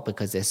solve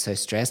because they're so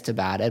stressed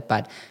about it.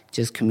 But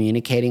just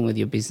communicating with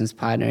your business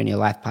partner and your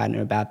life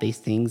partner about these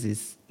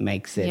things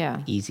makes it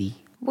easy.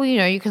 Well, you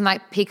know, you can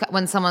like pick up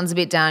when someone's a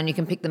bit down, you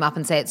can pick them up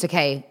and say, it's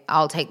okay,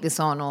 I'll take this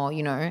on. Or,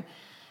 you know,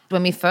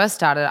 when we first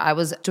started, I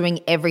was doing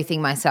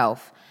everything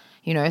myself,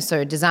 you know,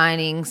 so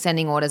designing,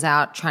 sending orders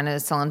out, trying to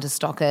sell them to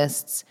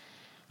stockists.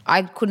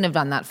 I couldn't have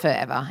done that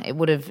forever. It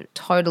would have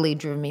totally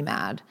driven me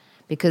mad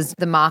because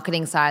the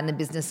marketing side and the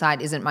business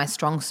side isn't my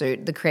strong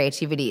suit. The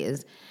creativity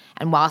is.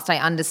 And whilst I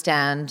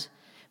understand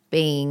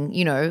being,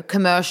 you know,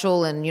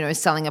 commercial and, you know,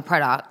 selling a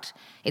product,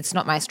 it's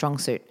not my strong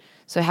suit.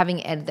 So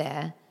having Ed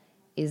there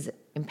is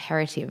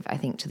imperative, I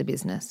think, to the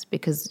business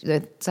because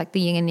it's like the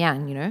yin and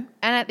yang, you know?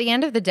 And at the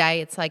end of the day,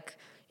 it's like,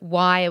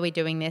 why are we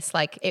doing this?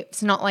 Like,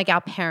 it's not like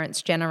our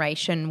parents'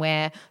 generation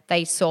where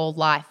they saw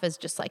life as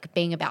just like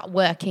being about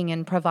working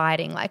and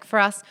providing. Like for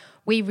us,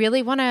 we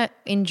really want to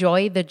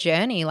enjoy the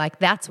journey. Like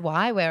that's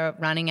why we're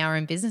running our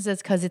own businesses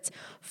because it's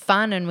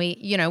fun and we,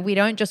 you know, we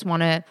don't just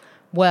want to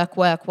work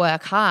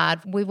hard.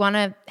 We want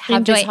to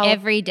enjoy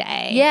every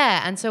day.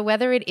 Yeah. And so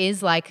whether it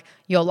is like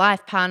your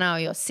life partner or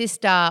your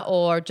sister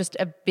or just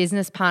a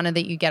business partner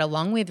that you get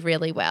along with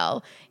really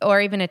well or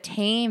even a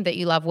team that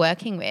you love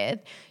working with,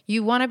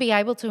 you want to be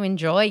able to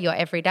enjoy your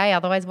everyday.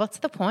 Otherwise, what's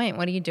the point?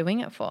 What are you doing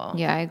it for?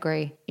 Yeah, I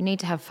agree. You need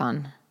to have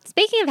fun.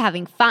 Speaking of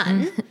having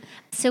fun,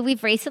 so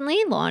we've recently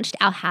launched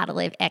our How to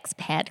Live X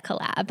Paired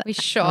collab. We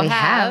sure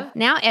have.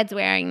 Now Ed's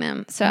wearing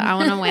them, so I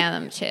want to wear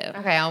them too.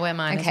 Okay, I'll wear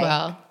mine as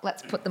well.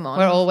 Let's put them on.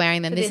 We're all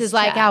wearing them. This is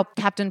like our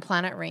Captain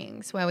Planet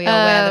rings where we all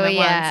wear them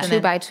at once.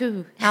 2 by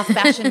 2. Our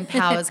fashion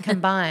powers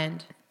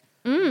combined.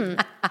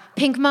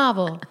 Pink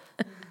marble.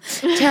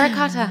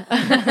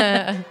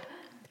 Terracotta.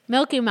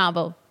 Milky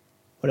Marble.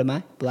 What am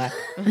I? Black.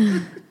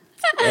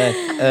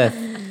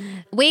 Earth.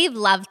 We've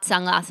loved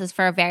sunglasses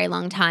for a very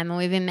long time and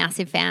we've been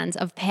massive fans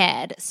of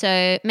Paired.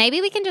 So maybe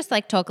we can just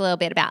like talk a little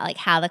bit about like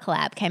how the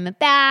collab came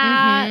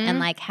about and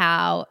like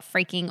how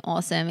freaking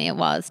awesome it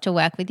was to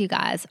work with you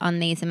guys on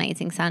these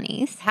amazing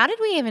sunnies. How did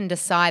we even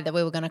decide that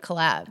we were going to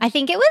collab? I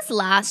think it was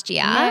last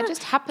year. Yeah, it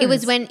just happened. It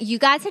was when you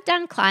guys had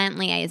done Client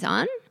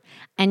Liaison.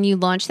 And you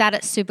launched that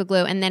at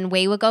Superglue, and then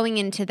we were going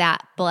into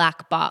that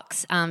black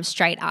box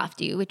straight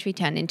after you, which we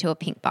turned into a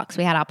pink box.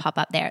 We had our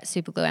pop-up there at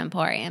Superglue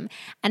Emporium.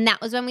 And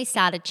that was when we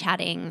started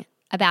chatting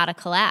about a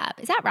collab.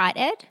 Is that right,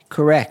 Ed?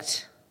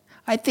 Correct.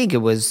 I think it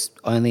was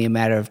only a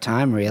matter of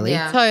time, really.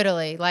 Yeah.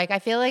 Totally. Like I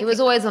feel like It was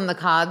always on the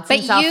cards. But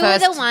since our you were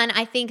first- the one,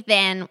 I think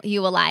then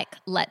you were like,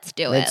 let's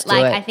do Let's it. do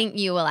Like, it. I think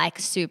you were like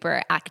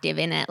super active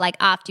in it. Like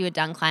after you had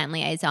done Client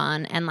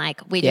Liaison and like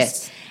we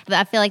Yes.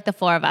 I feel like the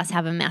four of us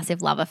have a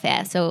massive love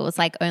affair. So it was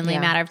like only a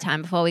matter of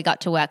time before we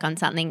got to work on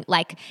something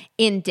like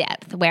in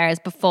depth. Whereas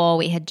before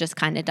we had just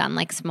kind of done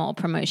like small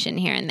promotion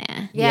here and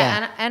there.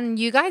 Yeah. And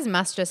you guys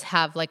must just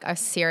have like a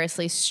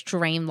seriously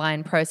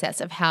streamlined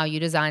process of how you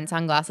design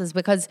sunglasses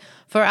because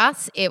for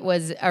us, it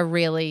was a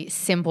really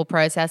simple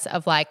process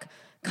of like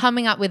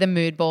coming up with a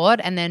mood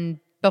board and then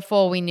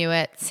before we knew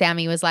it,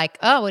 Sammy was like,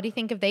 "Oh, what do you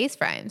think of these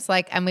frames?"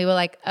 And we were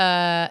like,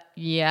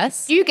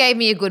 yes. You gave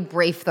me a good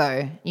brief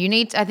though.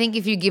 I think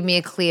if you give me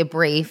a clear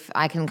brief,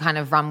 I can kind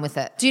of run with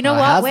it. Do you know Oh,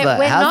 what?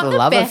 how's the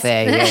love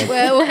affair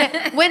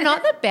here? We're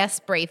not the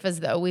best briefers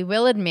though. We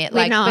will admit,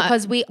 We're not.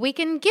 because we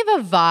can give a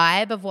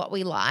vibe of what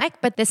we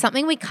like, but there's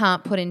something we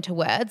can't put into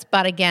words.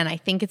 But again, I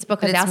think it's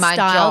because But it's our my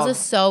styles job. are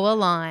so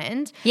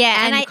aligned.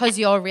 Yeah, and and because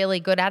you're really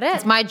good at it.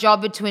 It's my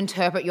job to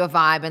interpret your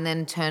vibe and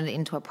then turn it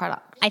into a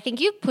product. I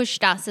think you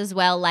pushed us as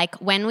well. Like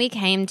when we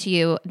came to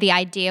you, the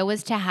idea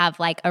was to have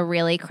like a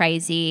really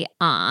crazy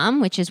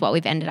arm, which is what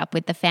we've ended up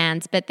with the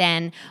fans. But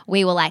then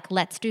we were like,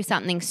 let's do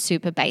something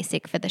super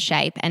basic for the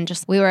shape. And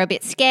just we were a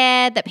bit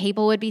scared that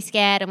people would be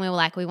scared. And we were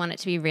like, we want it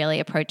to be really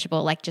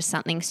approachable, like just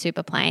something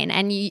super plain.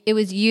 And it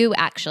was you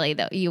actually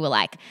that you were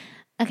like,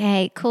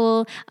 okay,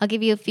 cool. I'll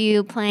give you a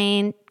few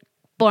plain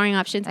boring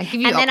options. I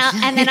give you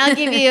and then I'll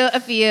give you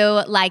a few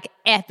like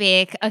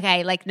epic,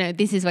 okay, like no,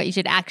 this is what you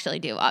should actually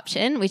do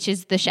option, which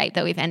is the shape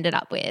that we've ended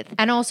up with.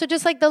 And also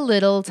just like the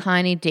little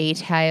tiny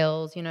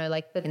details,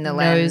 like the In the nose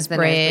lens, the nose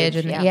bridge.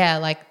 bridge, And yeah.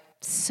 like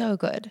so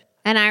good.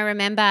 And I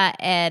remember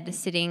Ed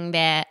sitting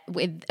there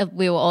with,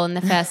 we were all in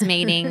the first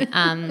meeting,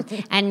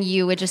 and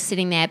you were just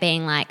sitting there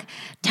being like,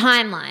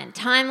 timeline.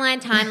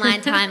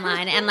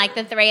 And like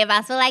the three of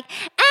us were like,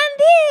 and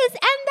this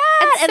and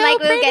that. It's And so like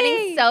we were pretty.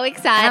 getting so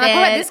excited. And I'm like,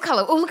 what about this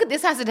color? Oh, look at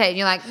this acetate. And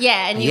you're like,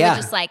 Yeah, and you Yeah.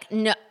 were just like,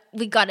 no,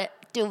 we got to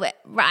do it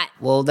right.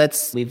 Well,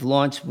 we've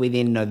launched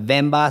within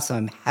November, so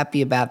I'm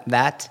happy about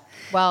that.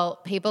 Well,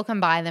 people can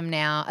buy them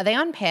now. Are they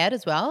on Paired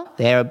as well?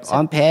 They're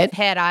on Paired.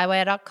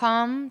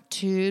 PairedEyewear.com,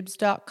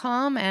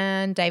 Tubes.com,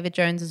 and David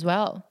Jones as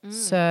well.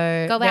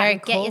 So Go out very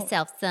and cool. get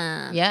yourself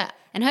some. Yeah.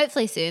 And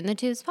hopefully soon the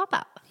tubes pop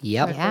up.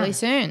 Yep. Hopefully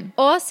soon.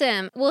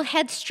 Awesome. We'll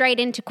head straight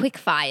into quick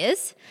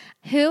fires.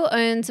 Who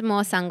owns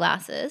more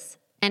sunglasses?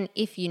 And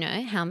if you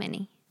know, how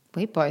many?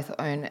 we both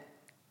own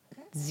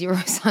zero.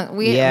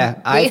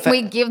 Yeah,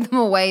 We give them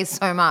away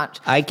so much.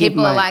 I give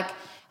People are my- like,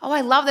 oh,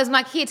 I love those. I'm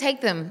like, here,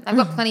 take them. I've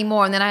got plenty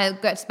more. And then I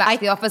go back to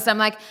the office. I'm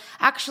like,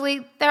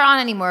 actually, there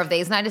aren't any more of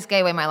these. And I just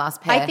gave away my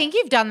last pair. I think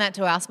you've done that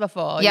to us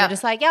before. Yeah. You're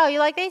just like, yo, you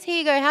like these? Here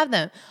you go, have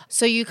them.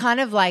 So you kind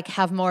of like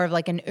have more of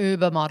like an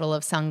Uber model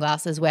of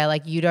sunglasses where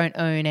like you don't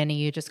own any,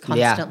 you just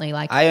constantly Yeah.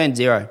 like. I own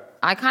zero.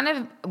 I kind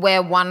of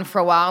wear one for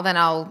a while, then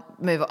I'll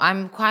move.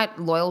 I'm quite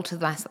loyal to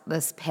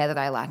this pair that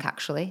I like,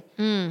 actually.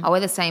 I wear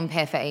the same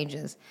pair for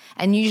ages.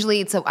 And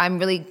usually I'm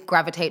really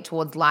gravitate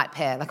towards light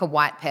pair, like a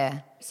white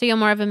pair. So you're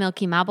more of a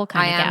Milky Marble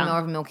kind I of gal. am more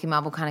of a Milky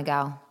Marble kind of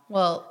gal.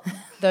 Well,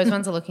 those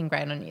ones are looking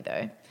great on you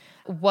though.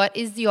 What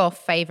is your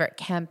favorite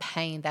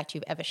campaign that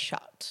you've ever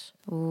shot?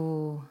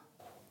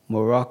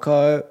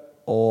 Morocco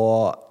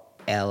or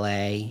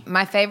LA.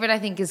 My favorite, I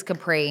think, is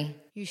Capri.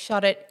 You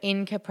shot it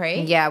in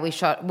Capri? Yeah,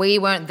 we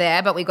weren't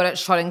there, but we got it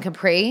shot in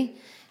Capri.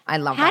 I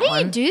love How that do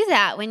one. you do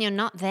that when you're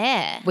not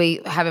there?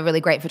 We have a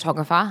really great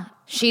photographer.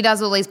 She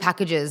does all these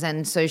packages,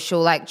 and so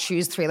she'll like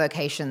choose 3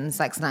 locations.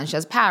 Like sometimes she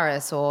does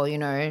Paris or,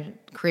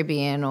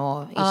 Caribbean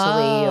or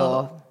Italy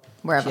or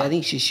wherever. I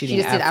think she's shooting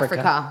She just did Africa.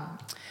 Africa.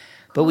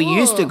 But we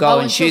used to go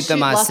and she'll shoot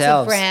them lots of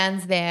ourselves.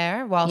 brands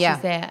there while Yeah.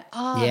 she's there.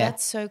 Oh, Yeah.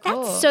 that's so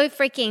cool. That's so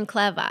freaking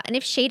clever. And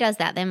if she does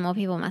that, then more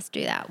people must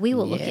do that. We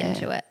will look Yeah.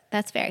 into it.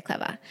 That's very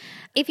clever.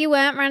 If you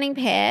weren't running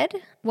Paired,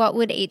 what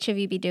would each of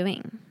you be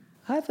doing?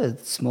 I have a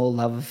small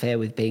love affair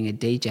with being a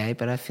DJ,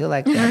 but I feel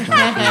like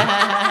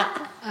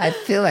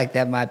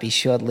that might be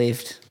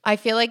short-lived. I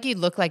feel like you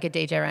look like a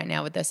DJ right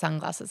now with those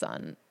sunglasses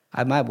on.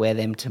 I might wear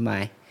them to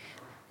my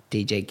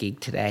DJ gig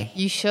today.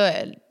 You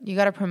should. You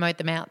got to promote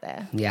them out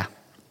there. Yeah.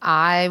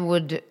 I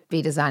would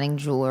be designing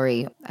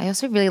jewelry. I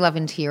also really love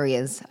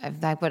interiors. I've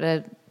got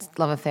a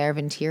love affair of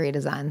interior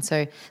design.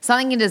 So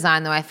something in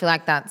design, though, I feel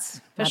like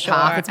that's my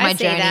path. It's my I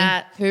see journey.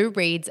 that. Who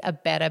reads a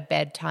better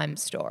bedtime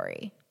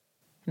story?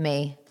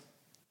 Me.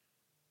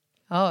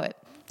 Oh,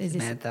 is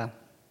this, Samantha.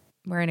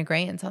 we're in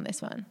agreement on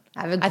this one.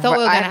 I thought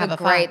we were going to have a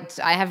fight.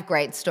 I have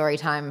great story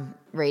time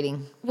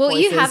reading. Well,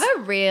 you voices. have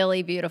a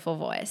really beautiful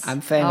voice. I'm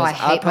famous. I I'll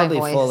hate my probably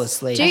voice. fall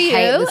asleep. Do I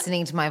hate you?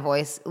 listening to my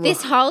voice. Ugh.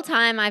 This whole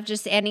time,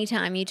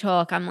 anytime you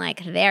talk, I'm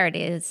like, there it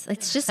is.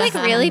 It's just like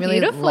really, Really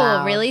beautiful,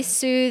 loud. really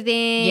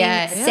soothing,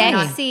 Yes.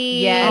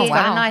 sexy. Yeah, it's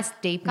got wow. a nice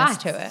deepness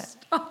Guys,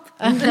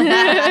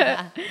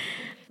 to it.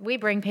 We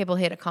bring people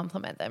here to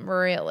compliment them,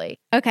 really.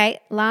 Okay,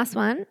 last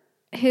one.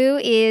 Who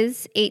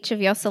is each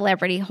of your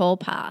celebrity hall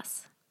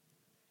pass?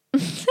 You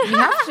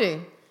have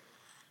to.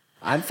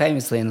 I'm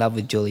famously in love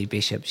with Julie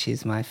Bishop.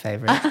 She's my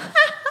favorite.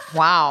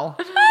 Wow.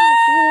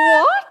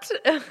 What?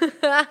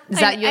 Is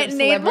that your I need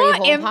celebrity more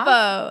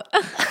hall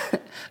pass? info.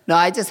 No,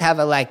 I just have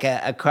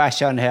a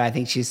crush on her. I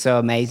think she's so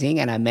amazing,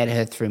 and I met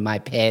her through my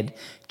Paired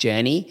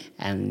journey,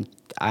 and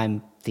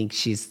I think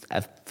she's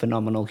a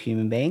phenomenal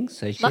human being.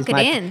 So she's Lock it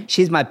in.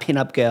 She's my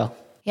pin-up girl.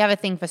 You have a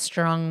thing for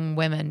strong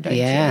women, don't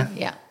Yeah.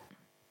 you? Yeah.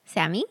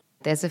 Sammy?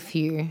 There's a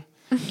few.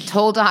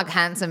 Tall, dark,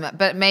 handsome.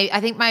 But I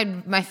think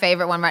my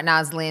favorite one right now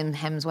is Liam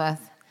Hemsworth.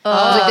 We've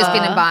just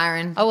been in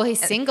Byron. Oh, well, he's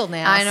single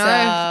now. I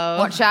know.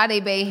 So. What should he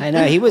be? I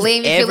know, he was Liam,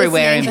 if you're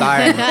everywhere in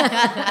listening.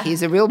 Byron.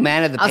 He's a real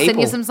man of the I'll people.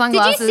 send you some Did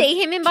sunglasses. you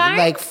see him in Byron?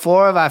 Like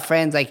 4 of our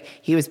friends, like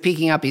he was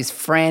picking up his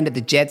friend at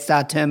the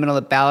Jetstar terminal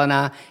at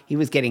Ballina. He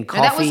was getting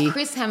No, that coffee. was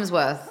Chris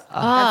Hemsworth.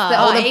 Oh, That's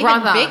the older even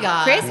brother. bigger.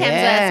 Chris Hemsworth's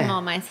Yeah.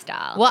 more my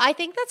style. Well, I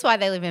think that's why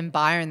they live in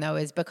Byron, though,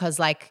 is because,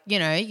 like, you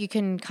know, you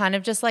can kind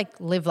of just like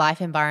live life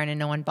in Byron and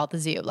no one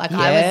bothers you. Like,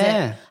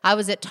 Yeah. I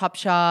was at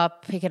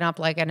Topshop picking up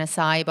like an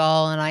acai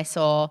bowl, and I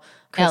saw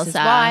Chris's Elsa.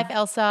 wife,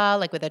 Elsa,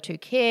 like with her 2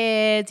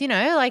 kids. You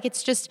know, like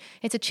it's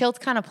a chilled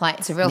kind of place.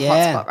 It's a real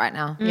Yeah. hot spot right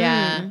now.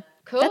 Yeah,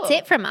 cool. That's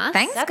it from us.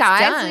 Thanks, That's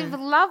guys. done. We've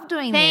loved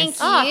doing Thank this.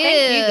 you. Oh,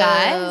 thank you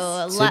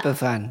guys. Super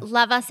fun.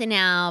 Love us in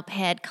our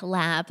paired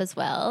collab as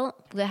well.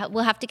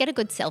 We'll have to get a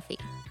good selfie.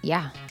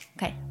 Yeah.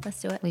 Okay,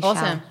 let's do it. We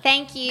Awesome. shall.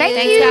 Thank you. Thank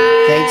Thanks, you.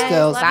 guys. Thanks,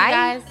 girls. Love you Bye.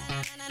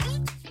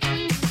 guys.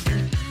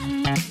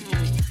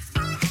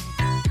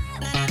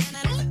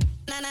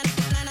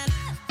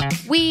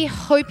 We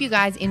hope you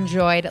guys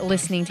enjoyed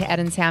listening to Ed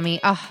and Sammy.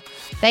 Oh,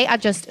 they are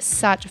just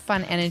such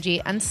fun energy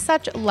and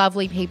such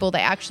lovely people. They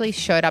actually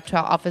showed up to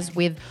our office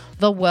with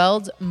the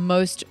world's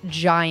most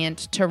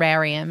giant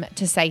terrarium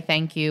to say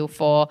thank you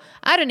for,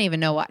 I don't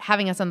even know what,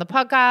 having us on the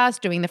podcast,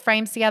 doing the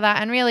frames together.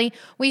 And really,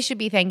 we should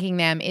be thanking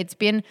them. It's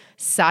been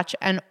such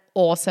an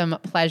awesome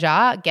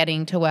pleasure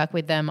getting to work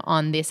with them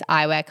on this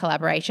eyewear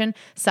collaboration.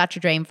 Such a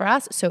dream for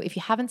us. So if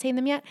you haven't seen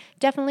them yet,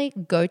 definitely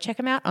go check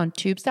them out on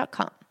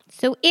tubes.com.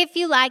 So if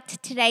you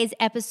liked today's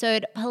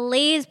episode,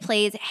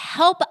 please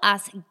help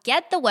us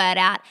get the word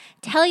out.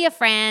 Tell your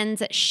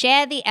friends,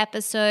 share the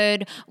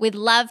episode. We'd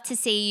love to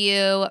see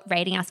you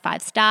rating us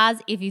 5 stars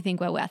if you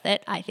think we're worth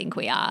it. I think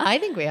we are. I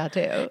think we are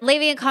too.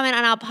 Leaving a comment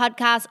on our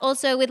podcast.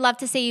 Also, we'd love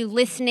to see you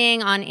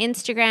listening on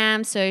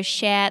Instagram. So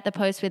share the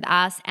post with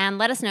us and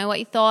let us know what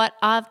you thought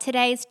of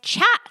today's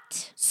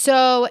chat.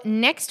 So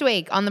next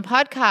week on the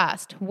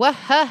podcast,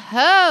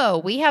 whoa,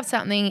 we have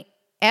something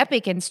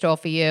epic in store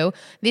for you.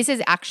 This is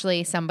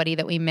actually somebody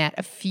that we met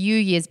a few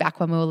years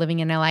back when we were living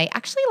in LA,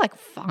 actually like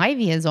 5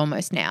 years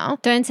almost now.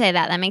 Don't say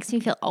that. That makes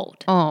me feel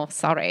old. Oh,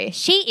 sorry.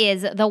 She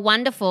is the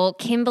wonderful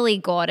Kimberly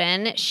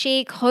Gordon.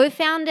 She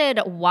co-founded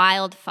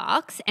Wild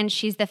Fox and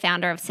she's the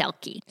founder of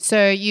Selkie.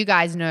 So you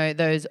guys know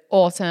those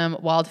awesome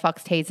Wild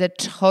Fox teas that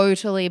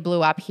totally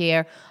blew up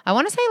here. I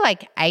want to say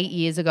like 8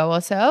 years ago or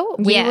so.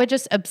 We Yeah. were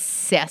just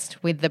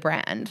obsessed with the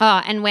brand.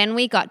 Oh, and when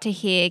we got to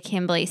hear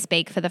Kimberly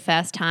speak for the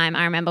first time,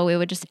 I remember we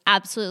were just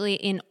absolutely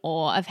in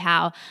awe of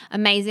how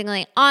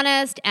amazingly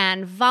honest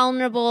and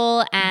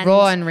vulnerable and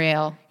Raw and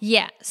real.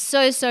 yeah,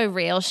 so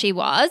real she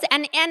was.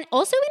 And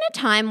also in a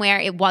time where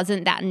it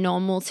wasn't that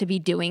normal to be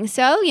doing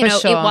so. You For know,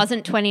 sure. it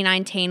wasn't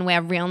 2019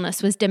 where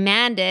realness was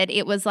demanded.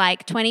 It was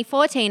like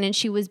 2014 and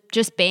she was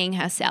just being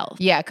herself.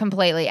 Yeah,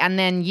 completely. And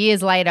then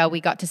years later,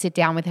 we got to sit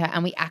down with her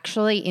and we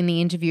actually in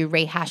the interview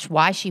rehashed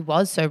why she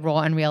was so raw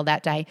and real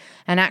that day,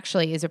 and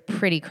actually is a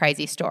pretty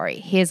crazy story.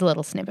 Here's a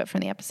little snippet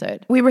from the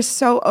episode. We were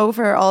so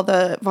over all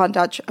the Von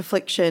Dutch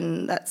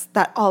affliction,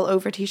 that all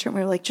over t-shirt.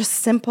 We were like, just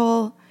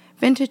simple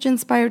vintage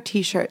inspired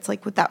t-shirts,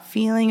 like with that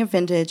feeling of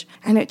vintage.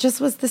 And it just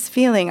was this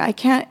feeling. I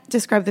can't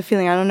describe the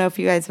feeling. I don't know if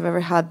you guys have ever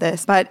had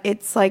this, but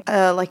it's like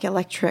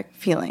electric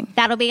feeling.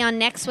 That'll be on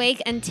next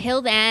week.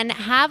 Until then,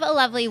 have a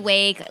lovely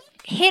week.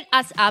 Hit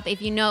us up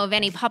if you know of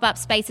any pop-up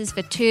spaces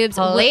for tubes.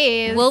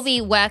 Please. We'll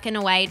be working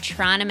away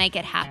trying to make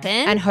it happen.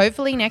 And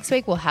hopefully next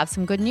week we'll have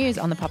some good news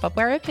on the pop-up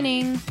we're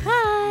opening.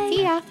 bye.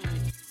 See ya.